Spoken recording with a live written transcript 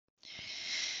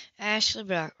Ashley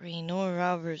Brock reading Nora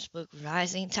Roberts' book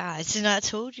Rising Tides, and I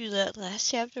told you that last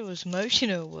chapter was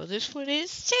emotional. Well, this one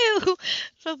is too,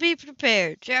 so be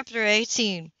prepared. Chapter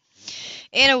 18.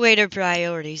 Anna weighed her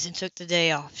priorities and took the day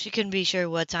off. She couldn't be sure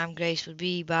what time Grace would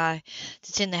be by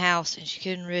to tend the house, and she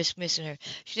couldn't risk missing her.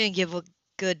 She didn't give a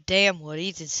good damn what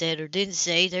Ethan said or didn't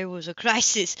say. There was a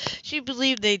crisis. She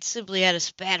believed they'd simply had a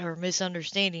spat or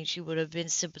misunderstanding. She would have been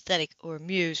sympathetic or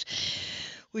amused.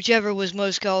 Whichever was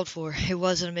most called for. It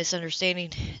wasn't a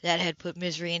misunderstanding that had put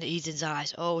misery into Ethan's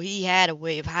eyes. Oh, he had a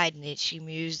way of hiding it, she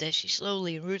mused as she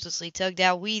slowly and ruthlessly tugged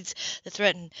out weeds that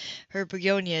threatened her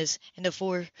begonias in the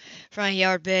front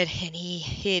yard bed, and he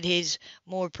hid his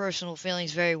more personal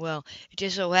feelings very well. It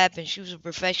just so happened she was a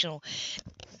professional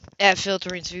at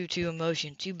filtering through to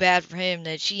emotion. Too bad for him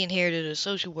that she inherited a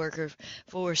social worker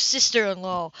for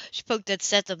sister-in-law. She poked at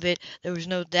Seth a bit. There was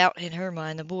no doubt in her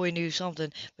mind the boy knew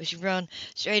something, but she run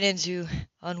straight into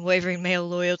unwavering male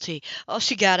loyalty. All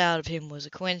she got out of him was a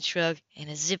quaint shrug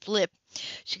and a zip lip.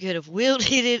 She could have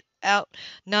wielded it out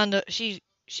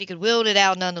she could wield it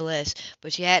out nonetheless,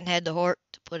 but she hadn't had the heart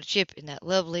to put a chip in that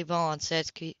lovely bond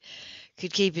Seth could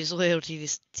keep his loyalty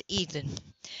to Ethan.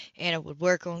 Anna would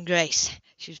work on Grace.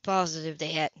 She was positive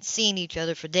they hadn't seen each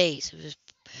other for days. It was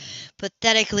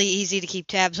pathetically easy to keep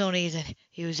tabs on Ethan.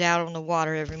 He was out on the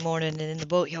water every morning and in the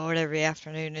boatyard every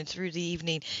afternoon, and through the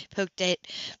evening poked at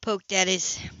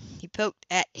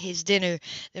his dinner,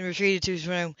 then retreated to his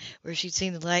room, where she'd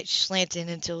seen the light slanting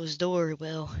under his door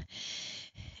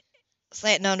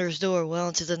well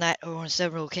into the night or on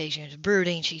several occasions.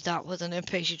 Brooding, she thought, with an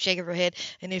impatient shake of her head,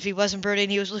 and if he wasn't brooding,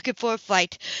 he was looking for a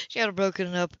fight. She had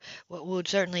broken up what would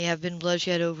certainly have been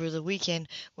bloodshed over the weekend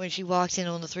when she walked in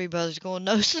on the three brothers going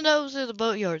nose to nose in the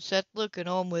boatyard, Seth looking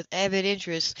on with avid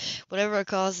interest. Whatever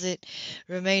caused it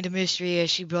remained a mystery as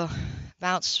she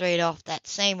bounced straight off that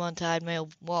same untied male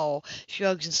wall.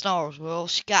 Shrugs and snarls were all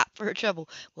she got for her trouble.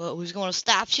 Well, it was going to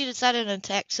stop. She decided to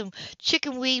attack some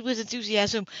chicken weed with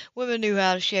enthusiasm. Women knew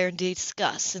how to share and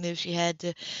discuss, and if she had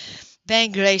to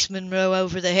bang Grace Monroe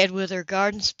over the head with her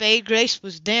garden spade, Grace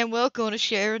was damn well going to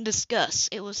share and discuss.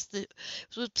 It was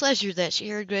with pleasure that she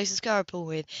heard Grace's car pull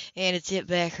in, and it tipped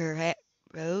back her hat,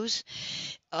 rose,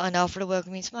 and offered a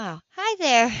welcoming smile. "Hi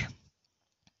there."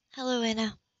 "Hello,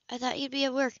 Anna. I thought you'd be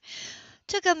at work."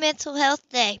 "Took a mental health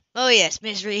day." "Oh, yes,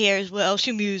 misery here as well,"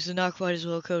 she mused, and not quite as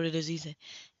well coated as Ethan.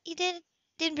 "You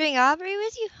didn't bring Aubrey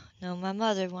with you?" "No, my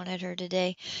mother wanted her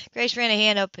today." Grace ran a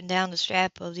hand up and down the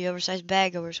strap of the oversized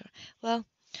bag over her shoulder. "Well,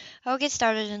 I'll get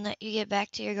started and let you get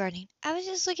back to your gardening. I was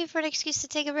just looking for an excuse to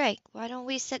take a break. Why don't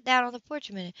we sit down on the porch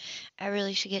a minute? I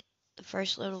really should get the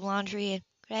first load of laundry in."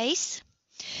 "Grace?"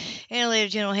 Anna laid a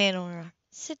gentle hand on her arm.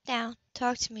 "Sit down.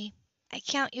 Talk to me. I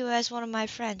count you as one of my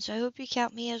friends, so I hope you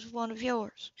count me as one of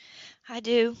yours." "I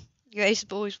do." Grace's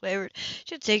voice wavered.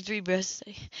 She'd take 3 breaths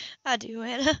to say, "I do,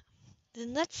 Anna."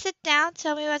 "Then let's sit down.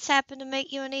 Tell me what's happened to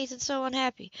make you and Ethan so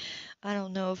unhappy." "I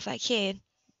don't know if I can."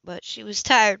 But she was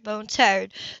tired, bone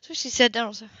tired, so she sat down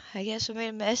and said, "I guess I made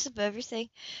a mess of everything."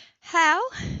 "How?"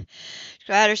 She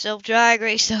cried herself dry,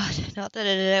 Grace thought. Not that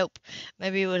it'd help.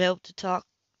 Maybe it would help to talk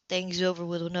things over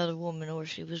with another woman, or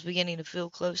she was beginning to feel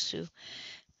close to.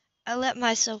 "I let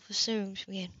myself assume," she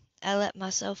began. "I let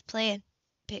myself plan.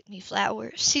 Pick me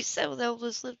flowers," she said with a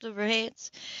helpless lift of her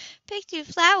hands. "Picked you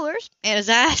flowers?" And his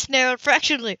eyes narrowed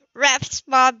fractionally. "Raps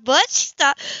my butt," she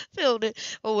thought, filled it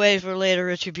away for later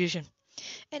retribution.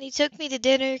 "And he took me to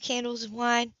dinner, candles and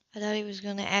wine. I thought he was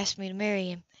going to ask me to marry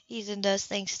him. Ethan does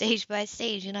things stage by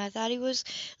stage, and I thought he was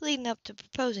leading up to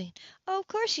proposing." "Oh, of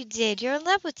course you did. You're in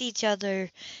love with each other.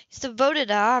 He's devoted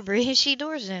to Aubrey, and she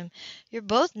adores him. You're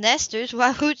both nesters.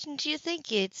 Why wouldn't you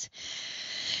think it?"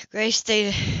 Grace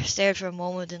stared for a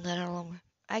moment and let out a lumber.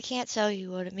 "I can't tell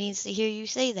you what it means to hear you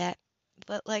say that.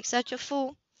 But like such a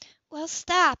fool—" "Well,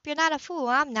 stop. You're not a fool.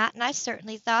 I'm not, and I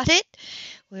certainly thought it."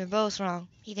 "We were both wrong.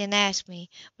 He didn't ask me,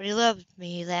 but he loved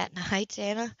me that night,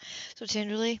 Anna, so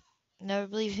tenderly. I never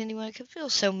believed anyone could feel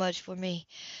so much for me.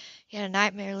 He had a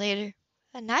nightmare later."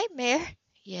 "A nightmare?"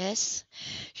 "Yes."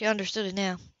 She understood it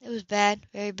now. "It was bad,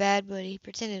 very bad, but he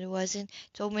pretended it wasn't.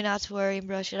 Told me not to worry and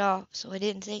brush it off, so I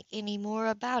didn't think any more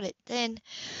about it. Then—"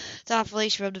 Thoughtfully,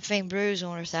 she rubbed a faint bruise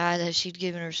on her thigh that she'd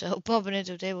given herself, bumping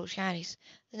into a table of shinies.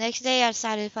 "The next day I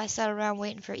decided if I sat around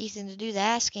waiting for Ethan to do the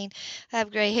asking, I'd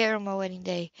have gray hair on my wedding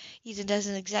day. Ethan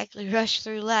doesn't exactly rush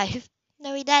through life."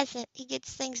 "No, he doesn't. He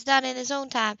gets things done in his own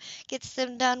time, gets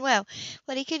them done well.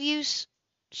 But he could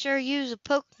sure use a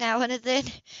poke now and then."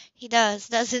 "He does,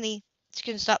 doesn't he?" She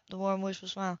couldn't stop the warm, wistful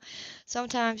smile.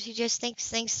 Sometimes he just thinks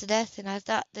things to death, and I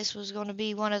thought this was going to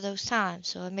be one of those times,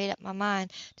 so I made up my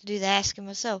mind to do the asking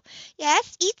myself. You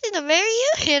asked Ethan to marry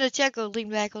you? Hannah chuckled,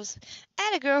 leaned back.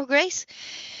 Atta girl, Grace.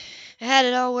 I had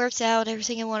it all worked out,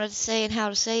 everything I wanted to say and how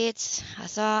to say it. I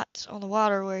thought on the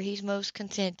water where he's most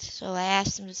content, so I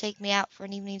asked him to take me out for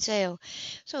an evening sail.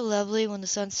 So lovely when the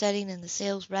sun's setting and the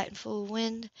sail's bright and full of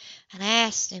wind. And I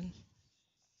asked him.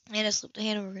 Anna slipped a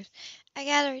hand over his. I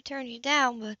gather he turned you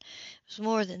down, but it was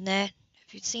more than that.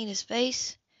 If you'd seen his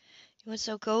face, he went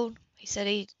so cold. He said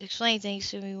he'd explain things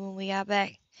to me when we got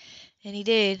back, and he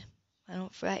did. I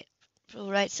don't feel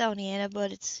right telling you, Anna,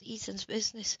 but it's Ethan's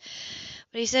business.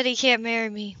 But he said he can't marry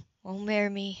me, won't marry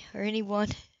me, or anyone,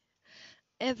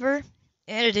 ever.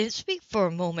 Anna didn't speak for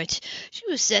a moment. She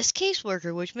was Seth's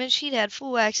caseworker, which meant she'd had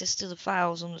full access to the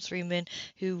files on the three men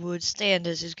who would stand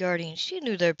as his guardians. She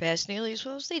knew their past nearly as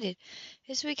well as they did.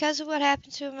 Is it because of what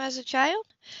happened to him as a child?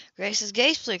 Grace's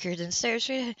gaze flickered and stared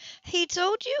straight ahead. He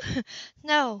told you?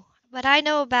 No, but I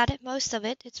know about it, most of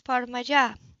it. It's part of my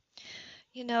job.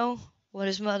 You know what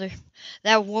his mother,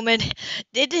 that woman,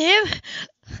 did to him?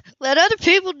 Let other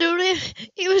people do to him.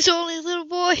 He was only a little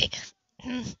boy.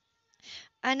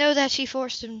 I know that she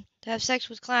forced him to have sex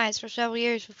with clients for several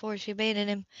years before she abandoned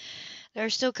him. There are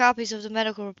still copies of the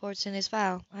medical reports in his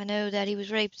file. I know that he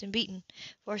was raped and beaten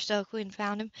before Stella Quinn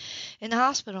found him in the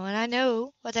hospital, and I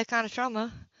know what that kind of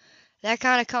trauma, that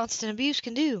kind of constant abuse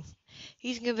can do.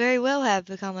 He can very well have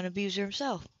become an abuser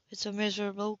himself. It's a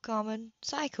miserable, common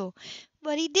cycle.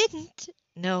 But he didn't.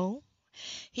 No.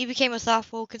 He became a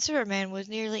thoughtful, considerate man with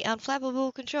nearly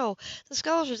unflappable control. The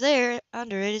scars are there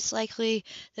under it. It's likely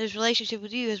that his relationship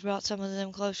with you has brought some of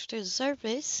them closer to the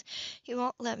surface. He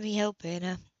won't let me help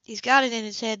Anna. He's got it in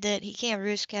his head that he can't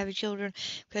risk having children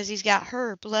because he's got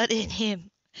her blood in him.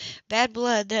 Bad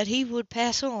blood that he would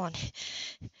pass on.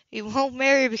 He won't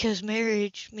marry because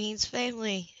marriage means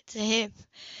family to him.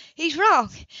 He's wrong,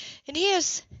 and he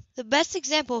is the best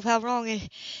example of how wrong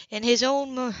in his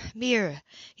own mirror.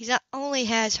 He not only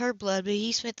has her blood, but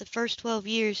he spent the first 12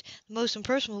 years, the most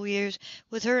impersonal years,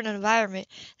 with her in an environment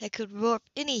that could warp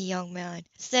any young mind.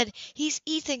 Instead, he's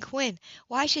Ethan Quinn.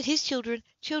 Why should his children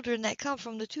that come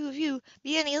from the two of you,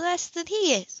 be any less than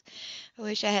he is? I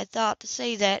wish I had thought to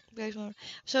say that. I'm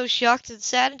so shocked and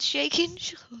sad and shaken.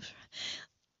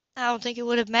 I don't think it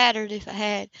would have mattered if I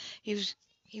had.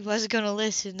 He wasn't going to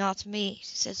listen, not to me.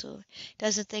 She said so. He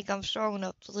doesn't think I'm strong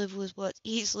enough to live with what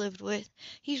he's lived with.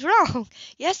 He's wrong.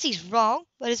 Yes, he's wrong,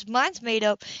 but his mind's made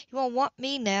up. He won't want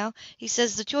me now. He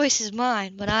says the choice is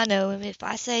mine, but I know him. If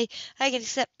I say I can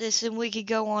accept this and we can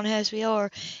go on as we are,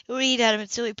 it will eat at him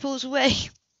until he pulls away.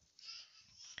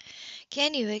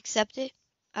 Can you accept it?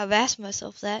 I've asked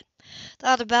myself that.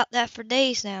 Thought about that for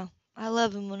days now. I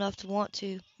love him enough to want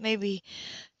to. Maybe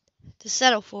to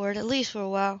settle for it, at least for a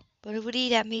while. But it would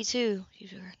eat at me too.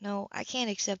 No, I can't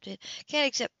accept it. Can't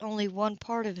accept only one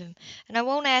part of him. And I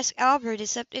won't ask Albert to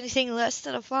accept anything less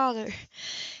than a father.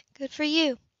 Good for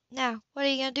you. Now, what are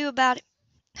you going to do about it?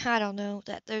 I don't know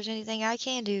that there's anything I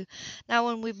can do. Not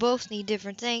when we both need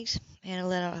different things. Anna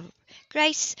let out.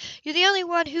 Grace, you're the only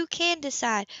one who can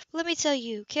decide. But let me tell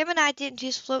you, Kim and I didn't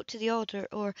just float to the altar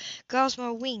or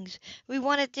gossamer wings. We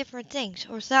wanted different things,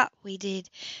 or thought we did.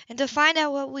 And to find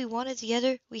out what we wanted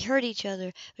together, we heard each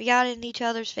other. We got in each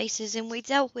other's faces and we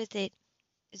dealt with it.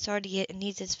 It's hard to get in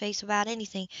Ethan's face about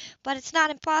anything, but it's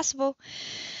not impossible.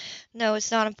 No,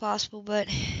 it's not impossible, but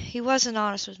he wasn't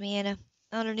honest with me, Anna.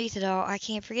 Underneath it all, I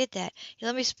can't forget that. He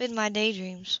let me spin my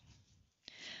daydreams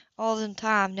all the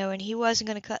time, knowing he wasn't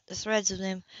going to cut the threads of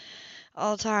them.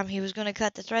 All the time, he was going to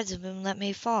cut the threads of them and let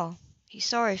me fall. He's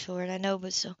sorry for it, I know,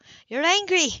 but so... You're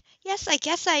angry! Yes, I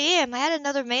guess I am. I had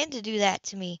another man to do that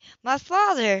to me. My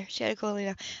father, she had coldly.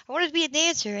 I wanted to be a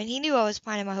dancer, and he knew I was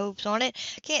pining my hopes on it.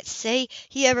 I can't say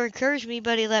he ever encouraged me,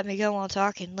 but he let me go on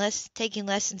talking, taking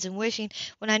lessons and wishing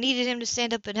when I needed him to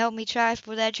stand up and help me try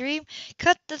for that dream.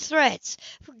 Cut the threads.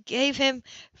 Forgave him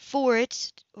for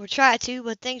it, or tried to,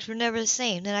 but things were never the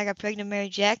same. Then I got pregnant and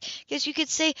married Jack. Guess you could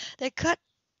say that cut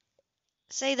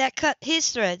his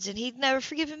threads, and he'd never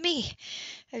forgiven me.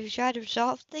 Have you tried to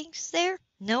resolve things there?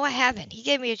 No, I haven't. He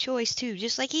gave me a choice, too,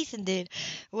 just like Ethan did,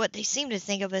 or what they seem to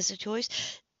think of as a choice.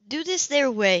 Do this their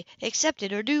way, accept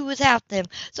it, or do without them.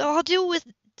 So I'll do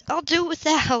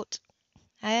without.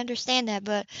 I understand that,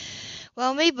 but,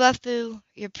 well, me, Buffoo,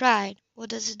 your pride, what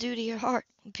does it do to your heart?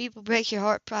 When people break your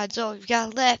heart, pride's all you've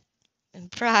got left.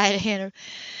 And pride, Hannah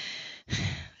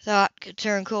thought, could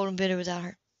turn cold and bitter without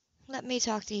her. Let me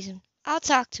talk to Ethan. I'll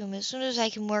talk to him as soon as I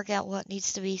can work out what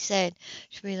needs to be said.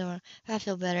 She breathed on. I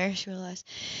feel better, she realized.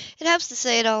 It helps to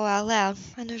say it all out loud,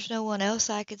 and there's no one else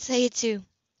I could say it to.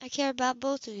 I care about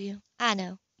both of you. I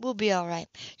know. We'll be all right.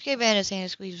 She gave Anna's hand a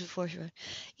squeeze before she went.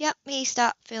 Yep, me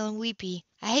stop feeling weepy.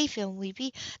 I hate feeling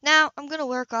weepy. Now I'm gonna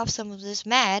work off some of this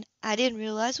mad I didn't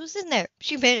realize was in there.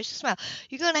 She managed to smile.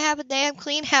 You're gonna have a damn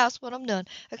clean house when I'm done.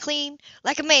 A clean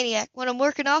like a maniac when I'm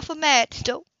working off a mad.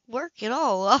 Don't work at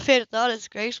all. I had a thought as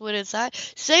Grace went inside.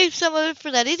 Save some of it for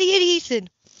that idiot Ethan.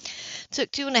 Took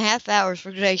 2.5 hours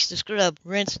for Grace to scrub,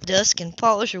 rinse, dust, and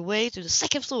polish her way through the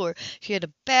second floor. She had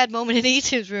a bad moment in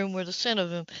Ethan's room where the scent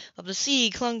of the sea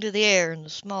clung to the air and the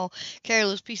small,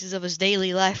 careless pieces of his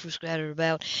daily life were scattered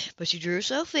about. But she drew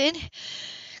herself in,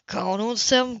 calling on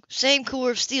some same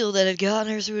core of steel that had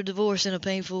gotten her through a divorce and a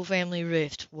painful family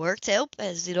rift. Worked help,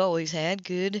 as it always had.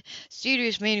 Good,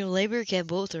 studious manual labor kept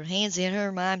both her hands and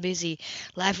her mind busy.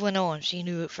 Life went on. She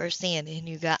knew it firsthand, and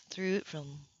you got through it from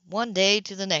one day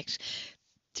to the next.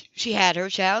 She had her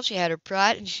child, she had her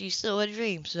pride, and she still had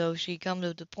dreams, so she come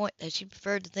to the point that she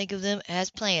preferred to think of them as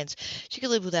plans. She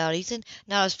could live without Ethan,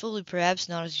 not as fully perhaps,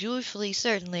 not as joyfully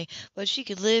certainly, but she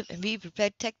could live and be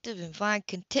protective and find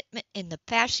contentment in the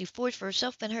path she forged for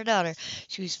herself and her daughter.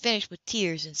 She was finished with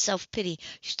tears and self-pity.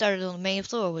 She started on the main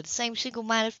floor with the same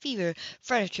single-minded fever.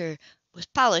 Furniture was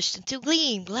polished until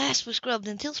gleamed, glass was scrubbed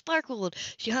until sparkled.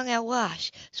 She hung out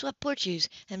wash, swept porches,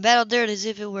 and battled dirt as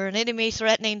if it were an enemy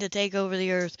threatening to take over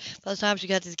the earth. By the time she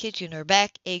got to the kitchen, her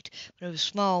back ached, but it was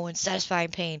small and satisfying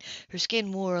pain. Her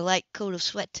skin wore a light coat of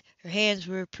sweat. Her hands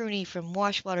were pruny from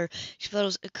wash water. She felt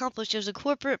as accomplished as a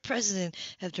corporate president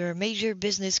after a major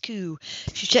business coup.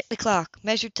 She checked the clock,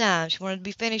 measured time. She wanted to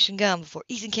be finished and gone before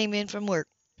Ethan came in from work.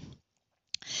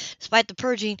 Despite the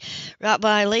purging wrought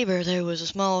by labor, there was a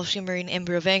small shimmering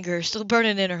ember of anger still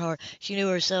burning in her heart. She knew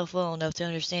herself well enough to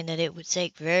understand that it would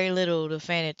take very little to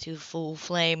fan it to full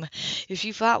flame. If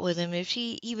she fought with him, if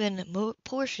she even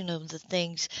portion of the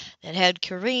things that had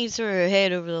careened through her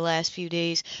head over the last few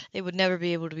days, they would never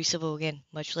be able to be civil again,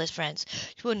 much less friends.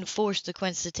 She wouldn't force the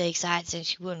Quince to take sides, and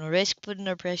she wouldn't risk putting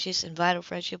her precious and vital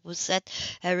friendship was set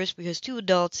at risk because two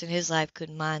adults in his life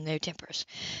couldn't mind their tempers.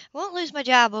 Won't lose my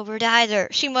job over it either,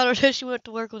 she muttered as she went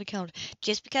to work on the counter.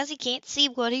 Just because he can't see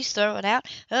what he's throwing out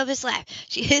of his life.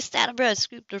 She hissed out of breath,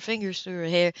 scooped her fingers through her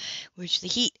hair, which the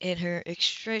heat and her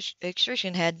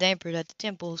exertion had dampened at the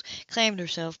temples, claimed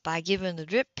herself by giving the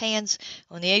drip pans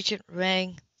on the ancient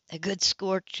ring a good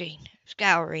scouring.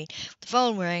 The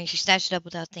phone rang. She snatched it up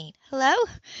without thinking. Hello?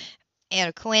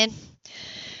 Anna Quinn.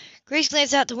 Grace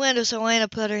glanced out the window, so Anna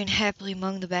puttering happily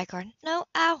among the back garden. No,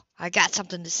 ow. I got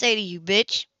something to say to you,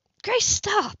 bitch. Grace,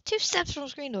 stop! 2 steps from the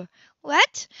screen door.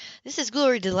 What? This is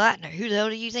Glory Delightner. Who the hell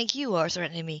do you think you are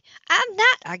threatening me? I'm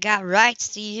not. I got rights.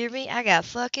 Do you hear me? I got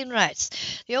fucking rights.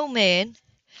 The old man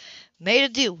made a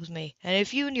deal with me, and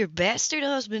if you and your bastard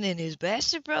husband and his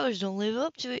bastard brothers don't live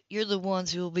up to it, you're the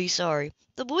ones who will be sorry.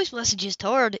 The voice wasn't just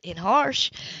hard and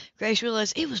harsh. Grace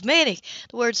realized it was manic,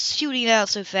 the words shooting out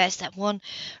so fast that one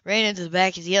ran into the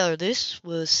back of the other. This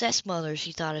was Seth's mother,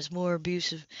 she thought, as more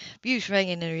abuse rang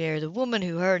in her ear. The woman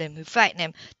who hurt him, who frightened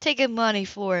him, taken money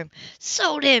for him,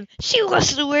 sold him. She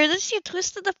wasn't aware that she had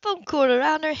twisted the phone cord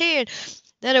around her hand,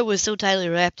 that it was so tightly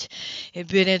wrapped and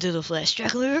bit into the flesh.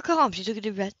 Struggling her calm, she took a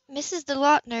deep breath. Mrs.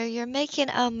 DeLautner, you're making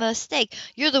a mistake.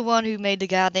 You're the one who made the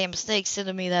goddamn mistake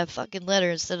sending me that fucking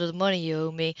letter instead of the money you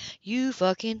owe me. You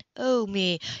fucking owe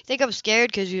me. You think I'm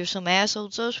scared because you're some asshole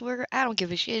social worker? I don't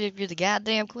give a shit if you're the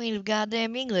goddamn queen of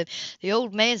goddamn England. The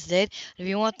old man's dead, and if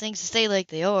you want things to stay like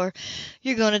they are,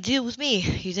 you're gonna deal with me.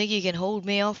 You think you can hold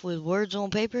me off with words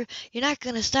on paper? You're not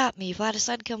gonna stop me if I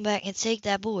decide to come back and take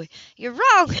that boy. You're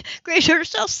wrong! Grace heard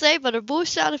herself say, but her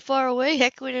voice sounded far away,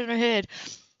 echoing in her head.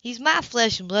 He's my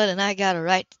flesh and blood, and I got a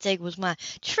right to take what's mine.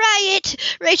 Try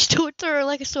it! Rage tore through her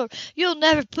like a sword. You'll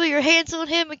never put your hands on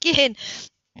him again.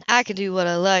 I can do what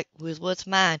I like with what's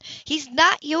mine. He's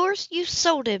not yours. You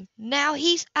sold him. Now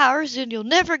he's ours, and you're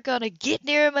never gonna get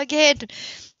near him again.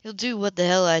 He'll do what the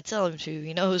hell I tell him to.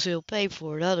 He knows he'll pay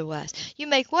for it otherwise. You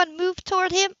make one move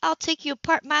toward him, I'll take you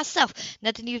apart myself.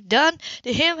 Nothing you've done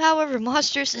to him, however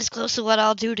monstrous, is close to what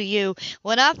I'll do to you.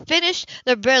 When I'm finished,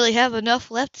 they'll barely have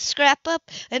enough left to scrap up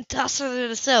and toss her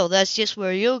in a cell. That's just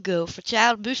where you'll go for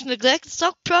child abuse, neglect,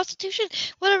 assault, prostitution,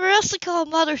 whatever else they call a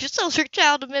mother who sells her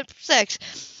child to men for sex.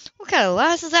 What kind of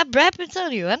lies has that brat been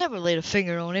telling you? I never laid a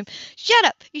finger on him. Shut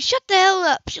up! You shut the hell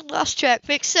up! She lost track.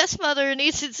 Makes Seth's mother and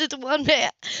Ethan's into one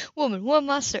man. Woman, one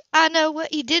monster. I know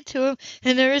what you did to him,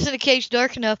 and there isn't a cage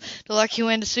dark enough to lock you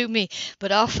in to suit me.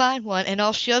 But I'll find one, and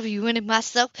I'll shove you in it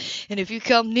myself, and if you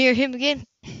come near him again,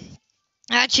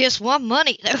 I just want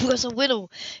money. There was a widow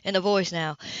in the voice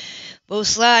now, both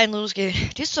sly and a little scared.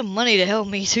 Just some money to help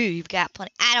me too. You've got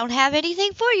plenty. I don't have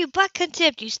anything for you but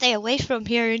contempt. You stay away from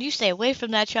here and you stay away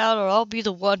from that child, or I'll be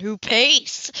the one who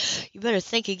pays. You better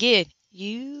think again.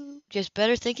 You just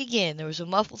better think again. There was a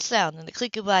muffled sound and the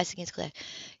clink of ice against glass.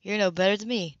 You're no better than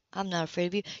me. I'm not afraid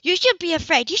of you. You should be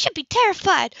afraid. You should be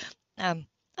terrified. I'm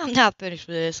not finished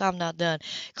with this. I'm not done.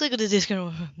 Click on the disc.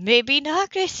 Maybe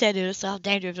not, Grace said in a soft,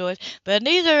 dangerous voice, but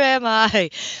neither am I.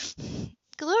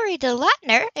 Glory to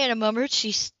Lautner, Anna murmured.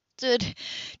 She stood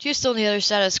just on the other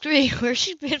side of the screen where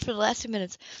she'd been for the last 2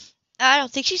 minutes. I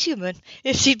don't think she's human.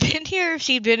 If she'd been here, if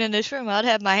she'd been in this room, I'd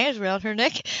have my hands around her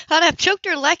neck. I'd have choked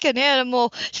her like an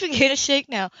animal. She began to shake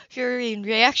now, fury and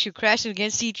reaction crashing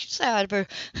against each side of her.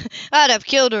 I'd have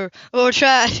killed her, or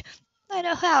tried. I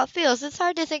know how it feels. It's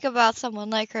hard to think about someone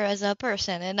like her as a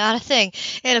person and not a thing.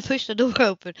 Anna pushed the door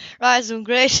open. Rise and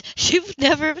Grace, she would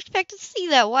never have expected to see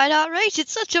that white-hot rage.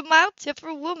 It's such a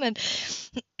mild-tempered woman.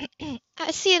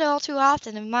 I see it all too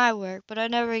often in my work, but I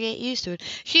never get used to it.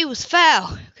 She was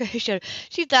foul. Grace shuddered.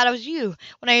 She thought I was you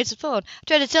when I answered the phone. I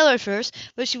tried to tell her at first,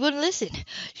 but she wouldn't listen.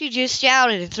 She just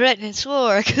shouted and threatened and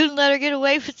swore. I couldn't let her get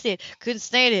away with it. Couldn't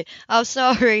stand it. I'm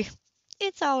sorry.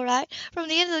 It's all right. From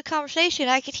the end of the conversation,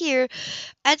 I could hear.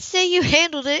 I'd say you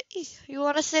handled it. You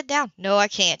want to sit down? No, I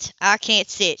can't. I can't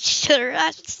sit. She shut her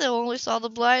eyes, but still only saw the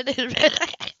blind and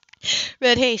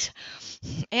red haze.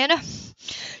 Anna,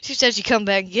 she said she'd come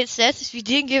back and get Seth if you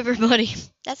didn't give her money.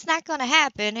 That's not going to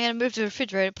happen. Anna moved to the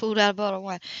refrigerator and pulled out a bottle of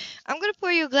wine. I'm going to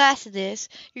pour you a glass of this.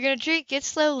 You're going to drink it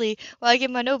slowly while I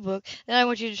get my notebook. Then I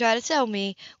want you to try to tell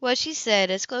me what she said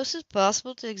as close as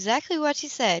possible to exactly what she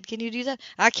said. Can you do that?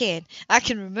 I can. I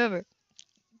can remember.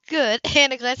 Good.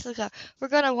 Anna glanced at the clock. We're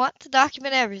going to want to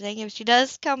document everything. If she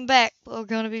does come back, we're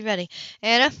going to be ready.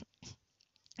 Anna?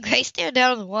 Grace stared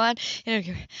down at the wine.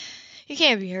 You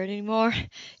can't be hurt anymore.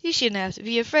 You shouldn't have to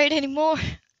be afraid anymore.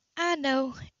 I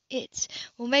know it.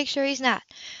 We'll make sure he's not.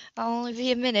 I'll only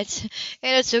be a minute.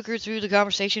 Anna took her through the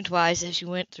conversation twice. As she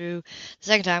went through the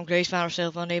second time, Grace found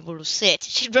herself unable to sit.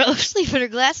 She broke asleep in her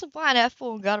glass of wine half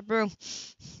full and got a broom.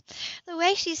 The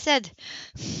way she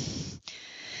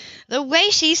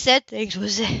said things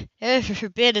was every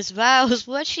bit as vile as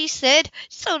what she said.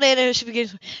 So then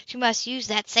she must use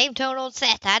that same tone on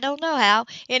Seth. I don't know how.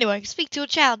 Anyone can speak to a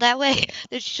child that way.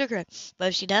 Then she shook her head. But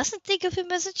if she doesn't think of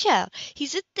him as a child,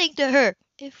 he's a thing to her.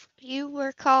 If you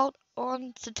were called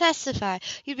on to testify,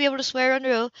 you'd be able to swear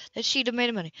under oath that she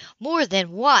demanded money. More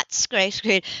than once, Grace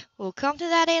agreed. We'll come to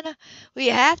that, Anna. We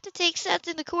have to take Seth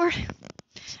into court.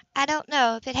 I don't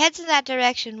know. If it heads in that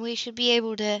direction, we should be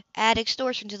able to add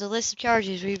extortion to the list of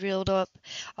charges we reeled off.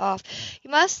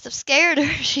 You must have scared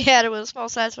her, she added with a small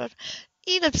side smile.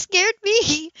 You'd have scared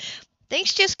me.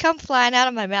 Things just come flying out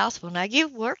of my mouth when I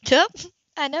get worked up.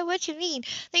 I know what you mean.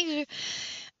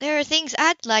 There are things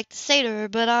I'd like to say to her,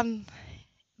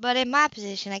 but in my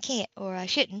position I can't, or I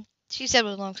shouldn't. She said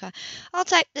with a long sigh. I'll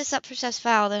type this up for Seth's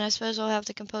file, then I suppose I'll have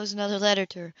to compose another letter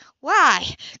to her.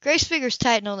 Why? Grace's fingers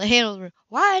tightened on the handle of the room.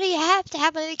 Why do you have to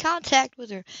have any contact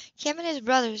with her? Kim and his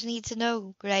brothers need to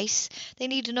know, Grace. They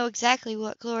need to know exactly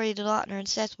what Gloria DeLautner and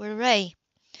Seth were to Ray.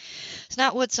 It's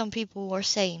not what some people were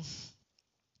saying.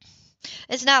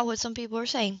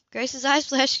 Grace's eyes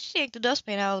flashed. She yanked the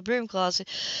dustpan out of the broom closet.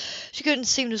 She couldn't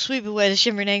seem to sweep away the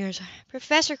shimmering anger.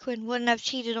 Professor Quinn wouldn't have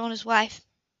cheated on his wife.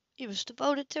 He was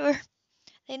devoted to her.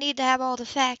 They need to have all the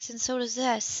facts, and so does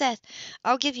Seth.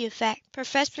 I'll give you a fact.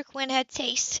 Professor Quinn had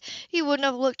taste. He wouldn't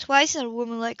have looked twice at a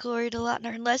woman like Gloria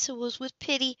DeLautner unless it was with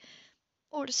pity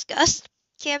or disgust.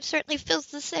 Cam certainly feels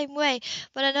the same way,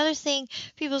 but another thing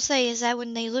people say is that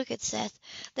when they look at Seth,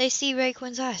 they see Ray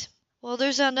Quinn's eyes. Well,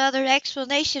 there's another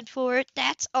explanation for it,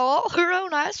 that's all. Her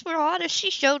own eyes were hot as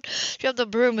she shoved the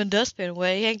broom and dustpan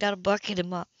away, yanked out a bucket and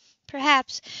mop.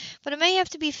 Perhaps, but it may have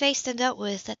to be faced and dealt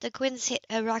with that the Quinns hit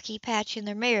a rocky patch in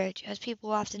their marriage, as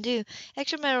people often do.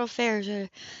 Extramarital affairs are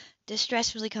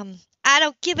distressingly common. I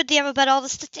don't give a damn about all the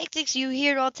statistics you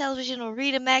hear on television or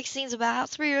read in magazines about how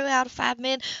 3 out of 5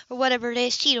 men, or whatever it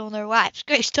is, cheat on their wives.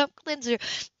 Grace dumped cleanser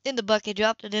in the bucket,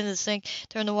 dropped it into the sink,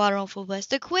 turned the water on full blast.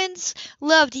 The Quinns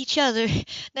loved each other.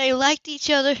 They liked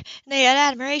each other, and they had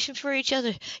admiration for each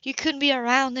other. You couldn't be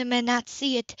around them and not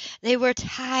see it. They were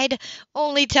tied,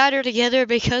 only tighter together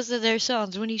because of their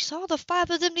sons. When you saw the 5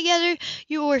 of them together,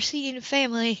 you were seeing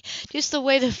family, just the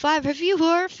way the 5 of you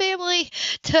are family.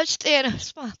 Touched Anna.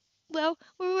 Smile. Well,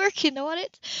 we're working on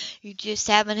it. You just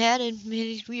haven't had as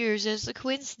many years as the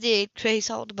Quinns did. Grace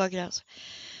hauled the bucket out.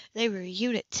 They were a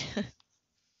unit.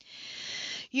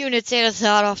 Units, Anna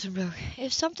thought often broke.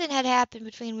 If something had happened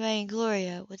between Ray and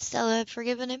Gloria, would Stella have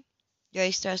forgiven him?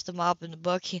 Grace thrust the mop in the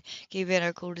bucket, gave in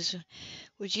her coldest.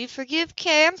 Would you forgive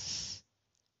Cam?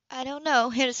 I don't know.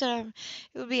 Hannah said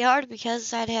it would be hard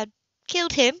because I'd had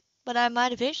killed him, but I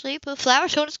might eventually put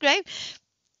flowers on his grave.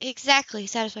 Exactly,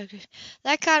 satisfied Grace.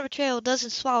 That kind of betrayal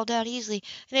doesn't swallow down easily,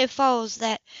 and it follows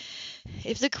that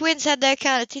if the Quinns had that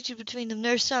kind of tension between them,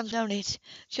 their sons don't it.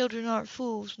 Children aren't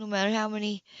fools, no matter how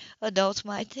many adults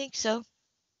might think so.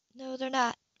 No, they're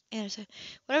not, Anna said.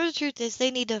 Whatever the truth is, they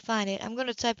need to find it. I'm going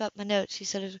to type up my notes, she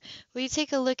said. Will you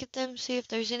take a look at them, see if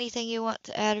there's anything you want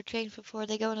to add or change before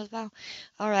they go into the file?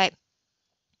 All right.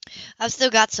 I've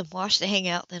still got some wash to hang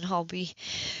out, then I'll be.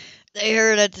 They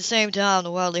heard at the same time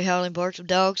the wildly howling barks of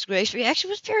dogs. Grace's reaction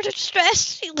was pure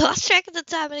distress. She lost track of the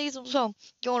time and Hazel was home.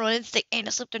 Going on instinct, Anna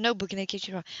slipped her notebook in the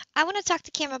kitchen drawer. I want to talk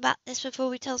to Kim about this before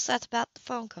we tell Seth about the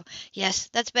phone call. Yes,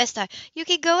 that's best time. You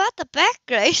can go out the back,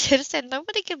 Grace. Anna said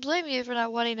nobody can blame you for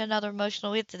not wanting another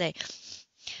emotional hit today.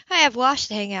 I have wash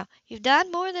to hang out. You've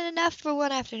done more than enough for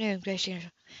one afternoon, Grace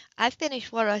answered. I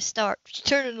finished what I start. She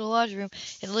turned into the laundry room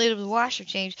and lit up the washer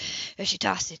change as she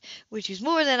tossed it, which is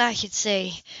more than I could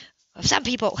say of some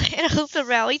people. And looked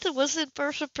around. Ethan wasn't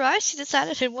for surprise. She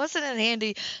decided it wasn't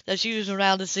handy that she was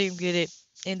around to see him get it.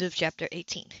 End of chapter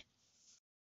 18.